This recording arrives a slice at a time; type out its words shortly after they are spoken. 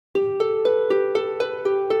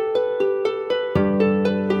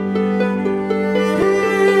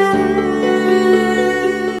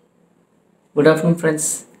Good afternoon, friends.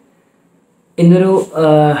 ഇന്നൊരു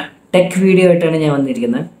tech video ആയിട്ടാണ് ഞാൻ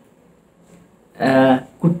വന്നിരിക്കുന്നത്.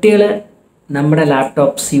 കുട്ടികൾ നമ്മുടെ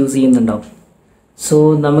ലാപ്ടോപ്സ് യൂസ് ചെയ്യുന്നുണ്ടാവും. സോ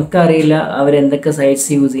നമുക്കറിയില്ല അവരെന്തൊക്കെ സൈറ്റ്സ്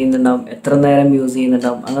യൂസ് ചെയ്യുന്നുണ്ടാവും, എത്ര നേരം യൂസ്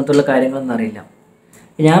ചെയ്യുന്നുണ്ടാവും, അങ്ങനത്തുള്ള കാര്യങ്ങളൊന്നും അറിയില്ല.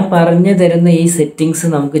 ഞാൻ പറഞ്ഞു തരുന്ന ഈ സെറ്റിങ്സ്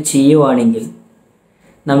നമുക്ക് ചെയ്യുവാണെങ്കിൽ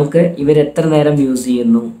നമുക്ക് ഇവരെത്ര നേരം യൂസ്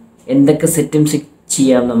ചെയ്യുന്നു, എന്തൊക്കെ സെറ്റിങ്സ്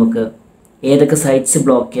ചെയ്യാം, നമുക്ക് ഏതൊക്കെ സൈറ്റ്സ്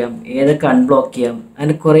ബ്ലോക്ക് ചെയ്യാം, ഏതൊക്കെ അൺബ്ലോക്ക് ചെയ്യാം,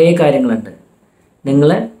 അങ്ങനെ കുറേ കാര്യങ്ങളുണ്ട്. നിങ്ങൾ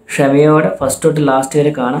ക്ഷമയോടെ ഫസ്റ്റ് തൊട്ട് ലാസ്റ്റ് വരെ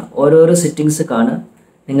കാണാം. ഓരോരോ സെറ്റിങ്സ് കാണുക,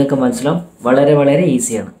 നിങ്ങൾക്ക് മനസ്സിലാവും. വളരെ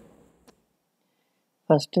ഈസിയാണ്.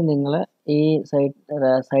 ഫസ്റ്റ് നിങ്ങൾ ഈ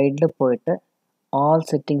സൈഡിൽ പോയിട്ട് ഓൾ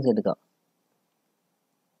സെറ്റിങ്സ് എടുക്കുക.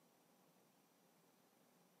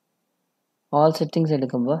 ഓൾ സെറ്റിങ്സ്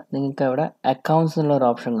എടുക്കുമ്പോൾ നിങ്ങൾക്ക് അവിടെ അക്കൗണ്ട്സ് എന്നുള്ളൊരു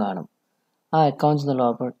ഓപ്ഷൻ കാണും. ആ അക്കൗണ്ട്സ്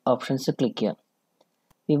എന്നുള്ള ഓപ്ഷൻസ് ക്ലിക്ക് ചെയ്യാം.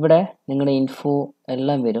 ഇവിടെ നിങ്ങളുടെ ഇൻഫോ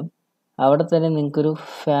എല്ലാം വരും. അവിടെ തന്നെ നിങ്ങൾക്കൊരു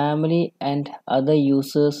ഫാമിലി ആൻഡ് അതർ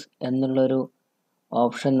യൂസേഴ്സ് എന്നുള്ളൊരു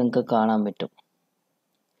ഓപ്ഷൻ നിങ്ങൾക്ക് കാണാൻ പറ്റും.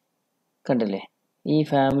 കണ്ടില്ലേ? ഈ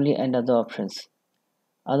ഫാമിലി ആൻഡ് അതർ ഓപ്ഷൻസ്,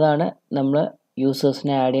 അതാണ് നമ്മൾ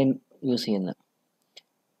യൂസേഴ്സിനെ ആഡ് ചെയ്യാൻ യൂസ് ചെയ്യുന്നത്.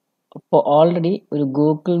 അപ്പോൾ ഓൾറെഡി ഒരു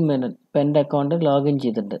ഗൂഗിൾ പെൻ്റെ അക്കൗണ്ട് ലോഗിൻ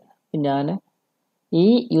ചെയ്തിട്ടുണ്ട്. ഞാൻ ഈ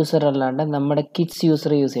യൂസർ അല്ലാണ്ട് നമ്മുടെ കിഡ്സ്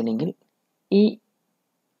യൂസർ യൂസ് ചെയ്യണമെങ്കിൽ ഈ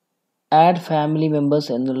ആഡ് ഫാമിലി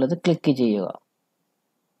മെമ്പേഴ്സ് എന്നുള്ളത് ക്ലിക്ക് ചെയ്യുക.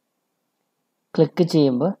 ക്ലിക്ക്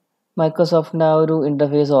ചെയ്യുമ്പോൾ മൈക്രോസോഫ്റ്റിൻ്റെ ആ ഒരു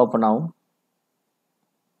ഇൻ്റർഫേസ് ഓപ്പൺ ആവും.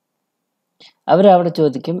 അവരവിടെ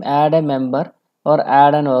ചോദിക്കും add A member or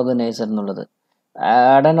add an organiser എന്നുള്ളത്.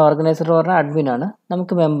 ആഡ് ആൻ ഓർഗനൈസർ പറഞ്ഞാൽ അഡ്മിനാണ്,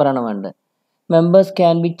 നമുക്ക് മെമ്പറാണ് വേണ്ടത്. Members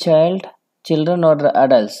can be children or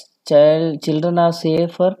adults. Children are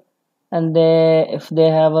safer and if they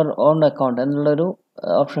have our on account എന്നുള്ളൊരു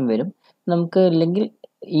ഓപ്ഷൻ വരും. നമുക്ക് ഇല്ലെങ്കിൽ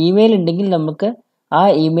ഇമെയിൽ ഉണ്ടെങ്കിൽ നമുക്ക് ആ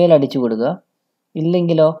ഇമെയിൽ അടിച്ചു കൊടുക്കുക.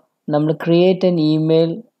 ഇല്ലെങ്കിലോ നമ്മൾ create an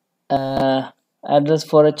email address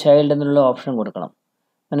four A child എന്നുള്ള ഓപ്ഷൻ കൊടുക്കണം.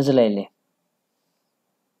 മനസ്സിലായില്ലേ?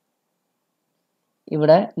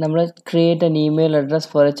 ഇവിടെ നമ്മൾ create an email address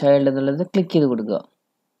four A child എന്നുള്ളത് ക്ലിക്ക് ചെയ്ത് കൊടുക്കുക.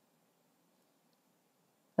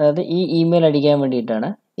 അതായത് ഈ ഇമെയിൽ അടിക്കാൻ വേണ്ടിയിട്ടാണ്.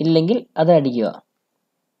 ഇല്ലെങ്കിൽ അത് അടിക്കുക.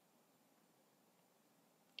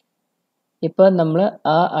 ഇപ്പോൾ നമ്മൾ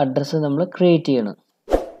ആ അഡ്രസ്സ് നമ്മൾ ക്രിയേറ്റ് ചെയ്യണം.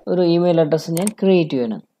 ഒരു ഇമെയിൽ അഡ്രസ്സ് ഞാൻ ക്രിയേറ്റ്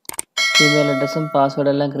ചെയ്യണം. ഇമെയിൽ അഡ്രസ്സും പാസ്വേഡും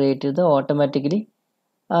എല്ലാം ക്രിയേറ്റ് ചെയ്ത് ഓട്ടോമാറ്റിക്കലി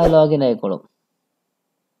ആ ലോഗിൻ ആയിക്കോളും.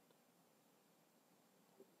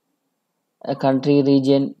 Country,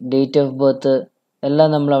 region, date of birth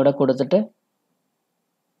എല്ലാം നമ്മൾ അവിടെ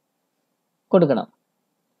കൊടുക്കണം.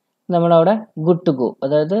 നമ്മളവിടെ ഗുഡ് ടു ഗോ,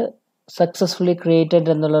 അതായത് സക്സസ്ഫുള്ളി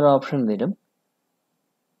ക്രിയേറ്റഡ് എന്നുള്ളൊരു ഓപ്ഷൻ വരും.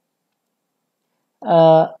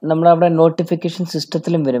 നമ്മളവിടെ നോട്ടിഫിക്കേഷൻ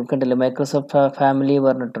സിസ്റ്റത്തിലും വരും. കണ്ടില്ലേ? മൈക്രോസോഫ്റ്റ് ഫാമിലി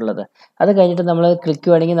പറഞ്ഞിട്ടുള്ളത്. അത് കഴിഞ്ഞിട്ട് നമ്മൾ ക്ലിക്ക്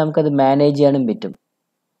ചെയ്യുകയാണെങ്കിൽ നമുക്കത് മാനേജ് ചെയ്യാനും പറ്റും.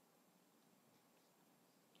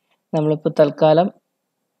 നമ്മളിപ്പോൾ തൽക്കാലം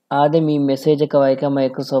ആദ്യം ഈ മെസ്സേജൊക്കെ വായിക്കാം.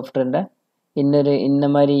 മൈക്രോസോഫ്റ്റിൻ്റെ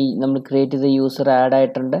ഇന്നമാതിരി നമ്മൾ ക്രിയേറ്റ് ചെയ്ത യൂസർ ആഡ്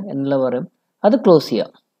ആയിട്ടുണ്ട് എന്നുള്ള പറയും. അത് ക്ലോസ്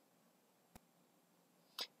ചെയ്യാം.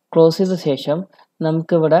 ക്ലോസ് ചെയ്ത ശേഷം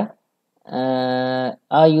നമുക്കിവിടെ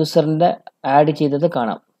ആ യൂസറിൻ്റെ ആഡ് ചെയ്തത്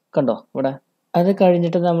കാണാം. കണ്ടോ ഇവിടെ? അത്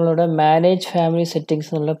കഴിഞ്ഞിട്ട് നമ്മളിവിടെ മാനേജ് ഫാമിലി സെറ്റിങ്സ്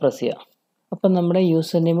എന്നുള്ള പ്രസ് ചെയ്യാം. അപ്പം നമ്മുടെ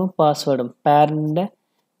യൂസർ നെയിമും പാസ്വേഡും പാരൻറ്റിൻ്റെ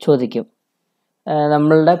ചോദിക്കും.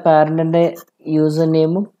 നമ്മളുടെ പാരൻറ്റിൻ്റെ യൂസർ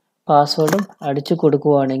നെയിമും പാസ്വേഡും അടിച്ചു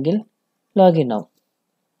കൊടുക്കുകയാണെങ്കിൽ ലോഗിൻ ആവും.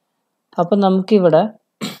 അപ്പം നമുക്കിവിടെ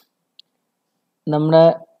നമ്മുടെ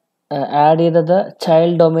ആഡ് ചെയ്തത്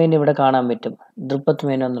ചൈൽഡ് ഡൊമൈൻ ഇവിടെ കാണാൻ പറ്റും. ഡ്രിപ്പത്ത്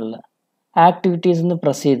മെനു എന്നുള്ള ആക്ടിവിറ്റീസ് എന്ന്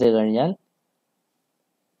പ്രസ് ചെയ്ത് കഴിഞ്ഞാൽ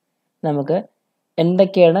നമുക്ക്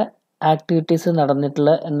എന്തൊക്കെയാണ് ആക്ടിവിറ്റീസ്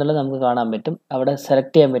നടന്നിട്ടുള്ളത് എന്നുള്ളത് നമുക്ക് കാണാൻ പറ്റും. അവിടെ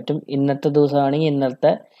സെലക്ട് ചെയ്യാൻ പറ്റും. ഇന്നത്തെ ദിവസമാണെങ്കിൽ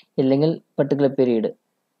ഇന്നത്തെ, ഇല്ലെങ്കിൽ പർട്ടിക്കുലർ പീരീഡ്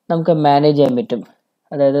നമുക്ക് മാനേജ് ചെയ്യാൻ പറ്റും.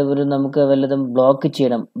 അതായത് നമുക്ക് വല്ലതും ബ്ലോക്ക്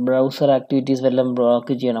ചെയ്യണം, ബ്രൗസർ ആക്ടിവിറ്റീസ് വല്ലതും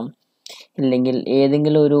ബ്ലോക്ക് ചെയ്യണം, ഇല്ലെങ്കിൽ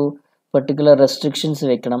ഏതെങ്കിലും ഒരു പർട്ടിക്കുലർ റെസ്ട്രിക്ഷൻസ്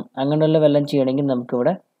വെക്കണം, അങ്ങനെയുള്ള വല്ലതും ചെയ്യണമെങ്കിൽ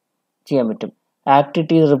നമുക്കിവിടെ ചെയ്യാൻ പറ്റും.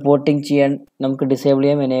 ആക്ടിവിറ്റീസ് റിപ്പോർട്ടിംഗ് ചെയ്യാൻ നമുക്ക് ഡിസേബിൾ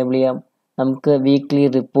ചെയ്യാം, എനേബിൾ ചെയ്യാം. നമുക്ക് വീക്ക്ലി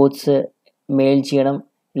റിപ്പോർട്ട്സ് മെയിൽ ചെയ്യണം,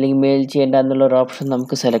 അല്ലെങ്കിൽ മെയിൽ ചെയ്യേണ്ട എന്നുള്ളൊരു ഓപ്ഷൻ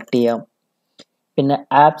നമുക്ക് സെലക്ട് ചെയ്യാം. പിന്നെ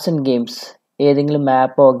ആപ്സ് ആൻഡ് ഗെയിംസ്, ഏതെങ്കിലും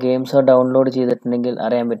ആപ്പോ ഗെയിംസോ ഡൗൺലോഡ് ചെയ്തിട്ടുണ്ടെങ്കിൽ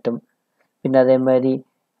അറിയാൻ പറ്റും. പിന്നെ അതേമാതിരി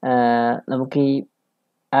നമുക്ക് ഈ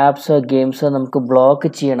ആപ്സോ ഗെയിംസോ നമുക്ക്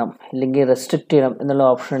ബ്ലോക്ക് ചെയ്യണം, അല്ലെങ്കിൽ റെസ്ട്രിക്റ്റ് ചെയ്യണം എന്നുള്ള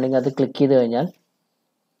ഓപ്ഷൻ ഉണ്ടെങ്കിൽ അത് ക്ലിക്ക് ചെയ്ത് കഴിഞ്ഞാൽ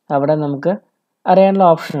അവിടെ നമുക്ക് അറിയാനുള്ള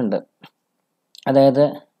ഓപ്ഷൻ ഉണ്ട്. അതായത്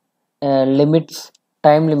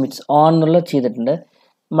ടൈം ലിമിറ്റ്സ് ഓൺ എന്നുള്ളത് ചെയ്തിട്ടുണ്ട്.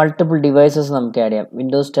 മൾട്ടിപ്പിൾ ഡിവൈസസ് നമുക്ക് ആഡ് ചെയ്യാം.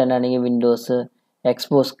 വിൻഡോസ് 10 ആണെങ്കിൽ വിൻഡോസ്,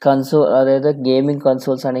 എക്സ്പോസ് കൺസോൾ, അതായത് ഗെയിമിംഗ്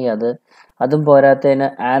കൺസോൾസ് ആണെങ്കിൽ അതും പോരാത്തതിന്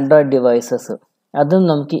ആൻഡ്രോയിഡ് ഡിവൈസസ്, അതും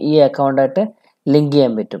നമുക്ക് ഈ അക്കൗണ്ടായിട്ട് ലിങ്ക്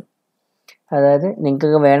ചെയ്യാൻ പറ്റും. അതായത്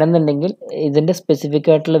നിങ്ങൾക്ക് വേണമെന്നുണ്ടെങ്കിൽ ഇതിൻ്റെ സ്പെസിഫിക്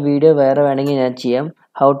ആയിട്ടുള്ള വീഡിയോ വേറെ വേണമെങ്കിൽ ഞാൻ ചെയ്യാം.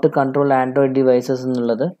 How to control Android devices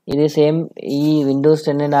എന്നുള്ളത് ഇത് സെയിം ഈ വിൻഡോസ്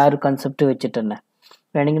 10 ആ ഒരു കൺസെപ്റ്റ് വെച്ചിട്ട് തന്നെ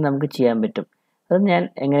വേണമെങ്കിൽ നമുക്ക് ചെയ്യാൻ പറ്റും. അത് ഞാൻ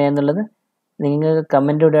എങ്ങനെയാണെന്നുള്ളത് നിങ്ങൾക്ക്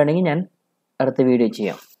കമൻറ്റ് ഇടുകയാണെങ്കിൽ ഞാൻ അടുത്ത വീഡിയോ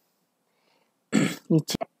ചെയ്യാം.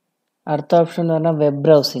 അടുത്ത ഓപ്ഷൻ എന്ന് പറഞ്ഞാൽ വെബ്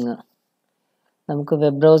ബ്രൗസിങ്. നമുക്ക്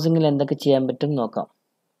വെബ് ബ്രൗസിങ്ങിൽ എന്തൊക്കെ ചെയ്യാൻ പറ്റും നോക്കാം.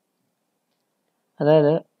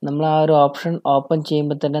 അതായത് നമ്മൾ ആ ഒരു ഓപ്ഷൻ ഓപ്പൺ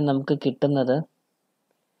ചെയ്യുമ്പോൾ തന്നെ നമുക്ക് കിട്ടുന്നത്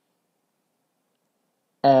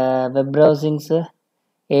വെബ് ബ്രൗസിങ്സ്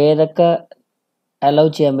ഏതൊക്കെ അലൗ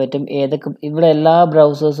ചെയ്യാൻ പറ്റും, ഏതൊക്കെ ഇവിടെ എല്ലാ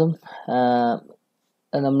ബ്രൗസേഴ്സും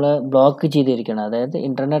നമ്മൾ ബ്ലോക്ക് ചെയ്തിരിക്കണം. അതായത്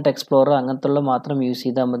ഇൻ്റർനെറ്റ് എക്സ്പ്ലോറർ അങ്ങനത്തുള്ള മാത്രം യൂസ്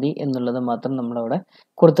ചെയ്താൽ മതി എന്നുള്ളത് മാത്രം നമ്മളവിടെ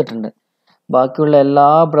കൊടുത്തിട്ടുണ്ട്. ബാക്കിയുള്ള എല്ലാ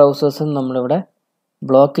ബ്രൗസേഴ്സും നമ്മളിവിടെ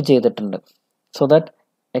ബ്ലോക്ക് ചെയ്തിട്ടുണ്ട്. സോ ദാറ്റ്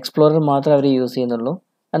എക്സ്പ്ലോറർ മാത്രമേ അവർ യൂസ് ചെയ്യുന്നുള്ളൂ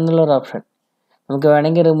എന്നുള്ളൊരു ഓപ്ഷൻ. നമുക്ക്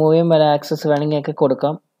വേണമെങ്കിൽ റിമൂവ് ചെയ്യാൻ വല്ല ആക്സസ് വേണമെങ്കിൽ ഒക്കെ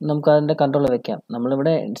കൊടുക്കാം, നമുക്ക് അതിൻ്റെ കൺട്രോൾ വെക്കാം.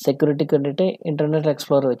 നമ്മളിവിടെ സെക്യൂരിറ്റിക്ക് വേണ്ടിയിട്ട് ഇൻ്റർനെറ്റ്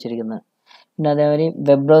എക്സ്പ്ലോറർ വെച്ചിരിക്കുന്നത്. പിന്നെ അതേമാതിരി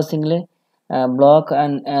web ബ്രൗസിങ്ങിൽ block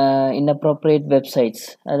and inappropriate websites,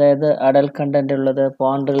 അതായത് അഡൽട്ട് കണ്ടന്റ് ഉള്ളത്,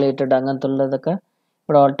 പോൺ റിലേറ്റഡ് അങ്ങനത്തെ ഉള്ളതൊക്കെ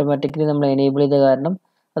ഇവിടെ ഓട്ടോമാറ്റിക്കലി നമ്മൾ എനേബിൾ ചെയ്ത കാരണം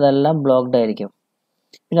അതെല്ലാം ബ്ലോക്ക്ഡ് ആയിരിക്കും.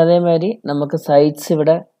 പിന്നെ അതേമാതിരി നമുക്ക് സൈറ്റ്സ്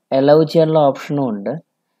ഇവിടെ അലൗ ചെയ്യാനുള്ള ഓപ്ഷനും ഉണ്ട്,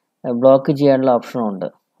 ബ്ലോക്ക് ചെയ്യാനുള്ള ഓപ്ഷനും ഉണ്ട്.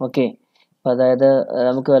 ഓക്കെ, അപ്പോൾ അതായത്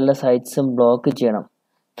നമുക്ക് വല്ല സൈറ്റ്സും ബ്ലോക്ക് ചെയ്യണം,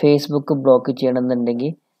 ഫേസ്ബുക്ക് ബ്ലോക്ക്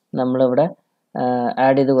ചെയ്യണമെന്നുണ്ടെങ്കിൽ നമ്മളിവിടെ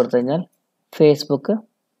ആഡ് ചെയ്ത് കൊടുത്തു കഴിഞ്ഞാൽ ഫേസ്ബുക്ക്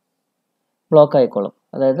ബ്ലോക്ക് ആയിക്കോളും.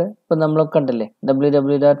 അതായത് ഇപ്പോൾ നമ്മൾ കണ്ടില്ലേ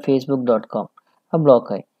www.facebook.com ആ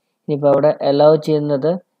ബ്ലോക്കായി. ഇനിയിപ്പോൾ അവിടെ അലൗ ചെയ്യുന്നത്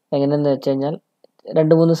എങ്ങനെയെന്ന് വെച്ച് കഴിഞ്ഞാൽ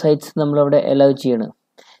 2-3 സൈറ്റ്സ് നമ്മളവിടെ അലൗ ചെയ്യണം.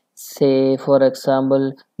 സേ ഫോർ എക്സാമ്പിൾ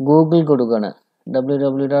ഗൂഗിൾ കൊടുക്കുകയാണ്,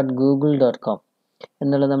 www.google.com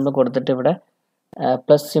എന്നുള്ളത് നമ്മൾ കൊടുത്തിട്ട് ഇവിടെ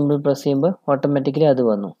പ്ലസ് സിമ്പിൾ പ്രസ് ചെയ്യുമ്പോൾ ഓട്ടോമാറ്റിക്കലി അത്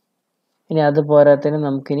വന്നു. ഇനി അത് പോരാത്തതിന്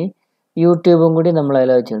നമുക്കിനി യൂട്യൂബും കൂടി നമ്മൾ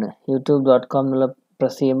അലൗ ചെയ്യണം. youtube.com എന്നുള്ള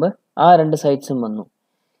പ്രസ് ചെയ്യുമ്പോൾ ആ 2 സൈറ്റ്സും വന്നു.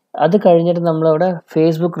 അത് കഴിഞ്ഞിട്ട് നമ്മളവിടെ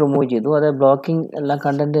ഫേസ്ബുക്ക് റിമൂവ് ചെയ്തു. അതായത് ബ്ലോക്കിംഗ് എല്ലാം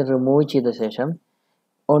കണ്ടന്റ് റിമൂവ് ചെയ്ത ശേഷം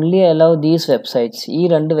ഓൺലി അലൗ ദീസ് വെബ്സൈറ്റ്സ്, ഈ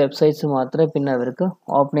 2 വെബ്സൈറ്റ്സ് മാത്രമേ പിന്നെ അവർക്ക്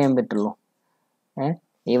ഓപ്പൺ ചെയ്യാൻ പറ്റുള്ളൂ.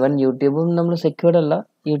 ഈവൻ യൂട്യൂബും നമ്മൾ സെക്യൂർഡ് അല്ല,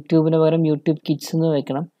 യൂട്യൂബിന് പകരം യൂട്യൂബ് കിഡ്സ് എന്ന്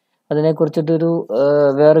വെക്കണം. അതിനെക്കുറിച്ചിട്ടൊരു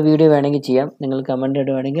വേറെ വീഡിയോ വേണമെങ്കിൽ ചെയ്യാം, നിങ്ങൾ കമൻ്റ്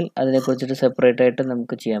ഇടുവാണെങ്കിൽ അതിനെക്കുറിച്ചിട്ട് സെപ്പറേറ്റ് ആയിട്ട്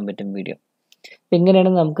നമുക്ക് ചെയ്യാൻ പറ്റും വീഡിയോ. അപ്പം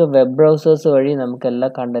ഇങ്ങനെയാണ് നമുക്ക് വെബ് ബ്രൗസേഴ്സ് വഴി നമുക്ക് എല്ലാ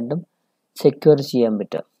കണ്ടന്റും സെക്യൂർ ചെയ്യാൻ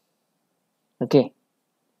പറ്റുക. ഓക്കെ,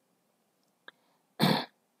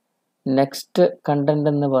 നെക്സ്റ്റ് കണ്ടന്റ്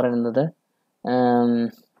എന്ന് പറയുന്നത്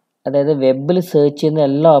അതായത് വെബിൽ സെർച്ച് ചെയ്യുന്ന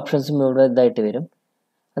എല്ലാ ഓപ്ഷൻസും ഇവിടെ ഇതായിട്ട് വരും.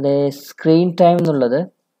 അതായത് സ്ക്രീൻ ടൈം എന്നുള്ളത്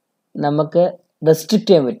നമുക്ക് റെസ്ട്രിക്റ്റ്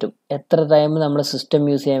ചെയ്യാൻ പറ്റും, എത്ര ടൈം നമ്മുടെ സിസ്റ്റം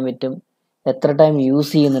യൂസ് ചെയ്യാൻ പറ്റും, എത്ര ടൈം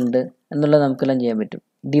യൂസ് ചെയ്യുന്നുണ്ട് എന്നുള്ളത് നമുക്കെല്ലാം ചെയ്യാൻ പറ്റും.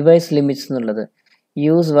 ഡിവൈസ് ലിമിറ്റ്സ് എന്നുള്ളത്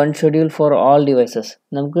use one schedule for all devices,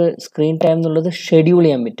 നമുക്ക് സ്ക്രീൻ ടൈം എന്നുള്ളത് ഷെഡ്യൂൾ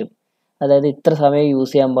ചെയ്യാൻ പറ്റും. അതായത് ഇത്ര സമയം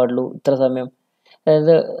യൂസ് ചെയ്യാൻ പാടുള്ളൂ, ഇത്ര സമയം.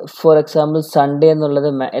 അതായത് ഫോർ എക്സാമ്പിൾ സൺഡേ എന്നുള്ളത്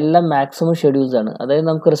എല്ലാം മാക്സിമം ഷെഡ്യൂൾസ് ആണ്. അതായത്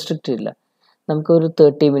നമുക്ക് റെസ്ട്രിക്റ്റ് ഇല്ല, നമുക്കൊരു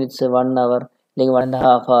 30 മിനിറ്റ്സ്, 1 hour അല്ലെങ്കിൽ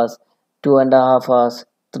 1.5 hours, 2.5 hours,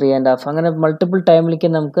 3.5 അങ്ങനെ മൾട്ടിപ്പിൾ ടൈമിലേക്ക്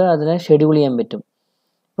നമുക്ക് അതിനെ ഷെഡ്യൂൾ ചെയ്യാൻ പറ്റും.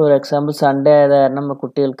 ഫോർ എക്സാമ്പിൾ സൺഡേ ആയത് കാരണം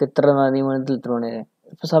കുട്ടികൾക്ക് ഇത്ര മണി മുതൽ ഇത്ര മണി വരെ,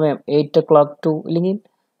 ഇപ്പോൾ സമയം 8 o'clock to അല്ലെങ്കിൽ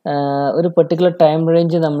ഒരു പെർട്ടിക്കുലർ ടൈം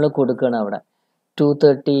റേഞ്ച് നമ്മൾ കൊടുക്കുകയാണ് അവിടെ.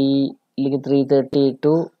 2:30 അല്ലെങ്കിൽ 3:30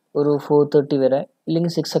 to ഒരു 4:30 വരെ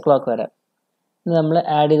അല്ലെങ്കിൽ 6 o'clock വരെ നമ്മൾ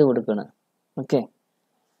ആഡ് ചെയ്ത് കൊടുക്കണം. Okay,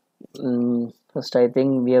 first I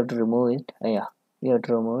think we have to remove it. We have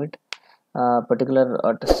to remove it. Particular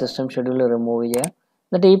system schedule remove ചെയ്യുക,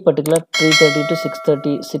 എന്നിട്ട് ഈ പെർട്ടിക്കുലർ 3:30 to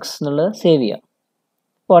 6:36 എന്നുള്ളത് സേവ് ചെയ്യുക.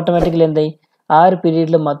 അപ്പോൾ ഓട്ടോമാറ്റിക്കലി എന്തായി, ആ ഒരു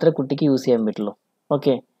പീരീഡിൽ മാത്രമേ കുട്ടിക്ക് യൂസ് ചെയ്യാൻ പറ്റുള്ളൂ.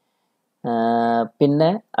 ഓക്കെ,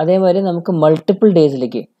 പിന്നെ അതേമാതിരി നമുക്ക് multiple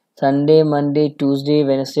ഡേയ്സിലേക്ക് Sunday, Monday, Tuesday,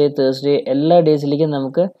 Wednesday, Thursday എല്ലാ ഡേയ്സിലേക്കും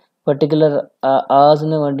നമുക്ക് പെർട്ടിക്കുലർ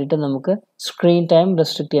ആവേഴ്സിന് വേണ്ടിയിട്ട് നമുക്ക് സ്ക്രീൻ ടൈം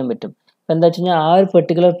റെസ്ട്രിക്റ്റ് ചെയ്യാൻ പറ്റും. അപ്പോൾ എന്താ വെച്ച് കഴിഞ്ഞാൽ ആ ഒരു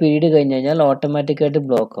പെർട്ടിക്കുലർ പീരീഡ് കഴിഞ്ഞ് കഴിഞ്ഞാൽ ഓട്ടോമാറ്റിക്കായിട്ട്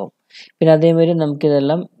ബ്ലോക്ക് ആവും. പിന്നെ അതേമാതിരി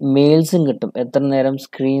നമുക്കിതെല്ലാം മെയിൽസും കിട്ടും, എത്ര നേരം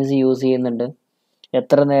സ്ക്രീൻസ് യൂസ് ചെയ്യുന്നുണ്ട്,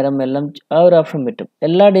 എത്ര നേരം എല്ലാം ആ ഒരു ഓപ്ഷൻ പറ്റും.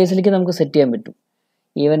 എല്ലാ ഡേയ്സിലേക്കും നമുക്ക് സെറ്റ് ചെയ്യാൻ പറ്റും.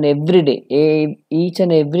 Even every day, each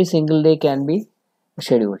and every single day can be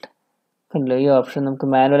scheduled. കണ്ടല്ലോ, ഈ ഓപ്ഷൻ നമുക്ക്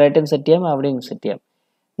മാനുവലായിട്ടും സെറ്റ് ചെയ്യാം, അവിടെയും സെറ്റ് ചെയ്യാം.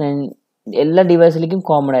 എല്ലാ ഡിവൈസിലേക്കും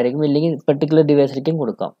കോമൺ ആയിരിക്കും, ഇല്ലെങ്കിൽ പെർട്ടിക്കുലർ ഡിവൈസിലേക്കും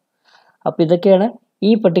കൊടുക്കാം. അപ്പോൾ ഇതൊക്കെയാണ് ഈ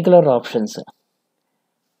പെർട്ടിക്കുലർ ഓപ്ഷൻസ്.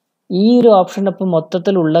 ഈ ഒരു ഓപ്ഷൻ അപ്പം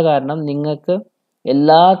മൊത്തത്തിലുള്ള കാരണം നിങ്ങൾക്ക്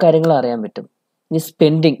എല്ലാ കാര്യങ്ങളും അറിയാൻ പറ്റും. ഈ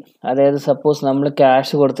സ്പെൻഡിങ്, അതായത് സപ്പോസ് നമ്മൾ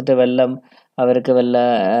ക്യാഷ് കൊടുത്തിട്ട് വല്ലതും അവർക്ക് വല്ല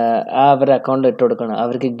അവരുടെ അക്കൗണ്ടിൽ ഇട്ട് കൊടുക്കണം,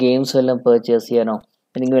 അവർക്ക് ഗെയിംസ് വല്ലതും പർച്ചേസ് ചെയ്യാനോ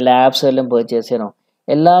അല്ലെങ്കിൽ വല്ല ആപ്സ് വല്ലതും പർച്ചേസ് ചെയ്യാനോ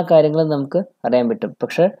എല്ലാ കാര്യങ്ങളും നമുക്ക് അറിയാൻ പറ്റും.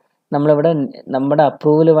 പക്ഷെ നമ്മളിവിടെ നമ്മുടെ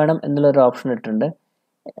അപ്രൂവൽ വേണം എന്നുള്ളൊരു ഓപ്ഷൻ ഇട്ടിട്ടുണ്ട്.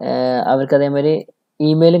 അവർക്ക് അതേമാതിരി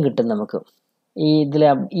ഇമെയിലും കിട്ടും നമുക്ക്.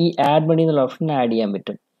 ഈ ആഡ് മണി എന്നുള്ള ഓപ്ഷൻ ആഡ് ചെയ്യാൻ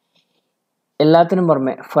പറ്റും. എല്ലാത്തിനും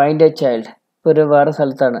പുറമെ ഫൈൻഡ് എ ചൈൽഡ്, ഒരു വേറെ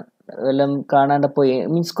സ്ഥലത്താണ് വല്ലതും കാണാണ്ട് പോയി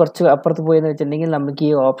മീൻസ് കുറച്ച് അപ്പുറത്ത് പോയെന്ന് വെച്ചിട്ടുണ്ടെങ്കിൽ നമുക്ക്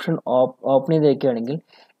ഈ ഓപ്ഷൻ ഓപ്പൺ ചെയ്ത് വെക്കുകയാണെങ്കിൽ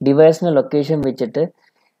ഡിവൈസിൻ്റെ ലൊക്കേഷൻ വെച്ചിട്ട്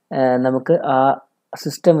നമുക്ക് ആ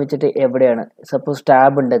സിസ്റ്റം വെച്ചിട്ട് എവിടെയാണ് സപ്പോസ്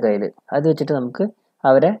ടാബ് ഉണ്ട് കയ്യിൽ അത് വെച്ചിട്ട് നമുക്ക്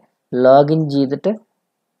അവരെ ലോഗിൻ ചെയ്തിട്ട്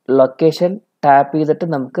ലൊക്കേഷൻ ടാപ്പ് ചെയ്തിട്ട്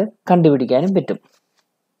നമുക്ക് കണ്ടുപിടിക്കാനും പറ്റും.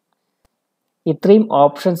 ഇത്രയും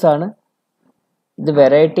ഓപ്ഷൻസ് ആണ്. ഇത്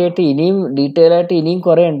വെറൈറ്റി ആയിട്ട് ഇനിയും ഡീറ്റെയിൽ ആയിട്ട് ഇനിയും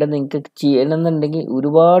കുറേ ഉണ്ട്. നിങ്ങൾക്ക് ചെയ്യണമെന്നുണ്ടെങ്കിൽ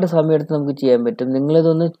ഒരുപാട് സമയം എടുത്ത് നമുക്ക് ചെയ്യാൻ പറ്റും.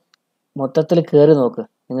 നിങ്ങളിതൊന്ന് മൊത്തത്തിൽ കയറി നോക്ക്,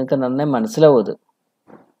 നിങ്ങൾക്ക് നന്നായി മനസ്സിലാവും ഇത്.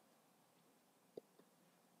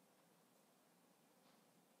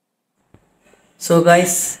 സോ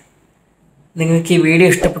ഗൈസ്, നിങ്ങൾക്ക് ഈ വീഡിയോ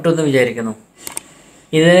ഇഷ്ടപ്പെട്ടു എന്ന് വിചാരിക്കുന്നു.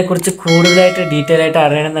 ഇതിനെക്കുറിച്ച് കൂടുതലായിട്ട് ഡീറ്റെയിൽ ആയിട്ട്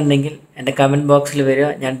അറിയണമെന്നുണ്ടെങ്കിൽ എൻ്റെ കമൻറ്റ് ബോക്സിൽ വരിക.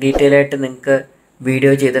 ഞാൻ ഡീറ്റെയിൽ ആയിട്ട് നിങ്ങൾക്ക്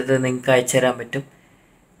വീഡിയോ ചെയ്തിട്ട് നിങ്ങൾക്ക് അയച്ചു തരാൻ പറ്റും.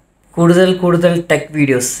 കൂടുതൽ ടെക്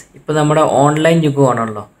വീഡിയോസ്, ഇപ്പോൾ നമ്മുടെ ഓൺലൈൻ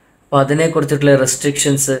യുഗമാണല്ലോ, അപ്പോൾ അതിനെക്കുറിച്ചിട്ടുള്ള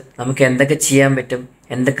റെസ്ട്രിക്ഷൻസ്, നമുക്ക് എന്തൊക്കെ ചെയ്യാൻ പറ്റും,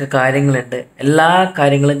 എന്തൊക്കെ കാര്യങ്ങളുണ്ട്, എല്ലാ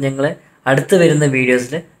കാര്യങ്ങളും ഞങ്ങൾ അടുത്ത് വരുന്ന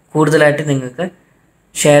വീഡിയോസിൽ കൂടുതലായിട്ട് നിങ്ങൾക്ക്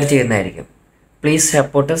ഷെയർ ചെയ്യുന്നതായിരിക്കും. Please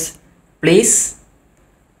support us. Please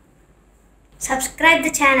subscribe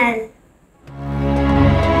the channel.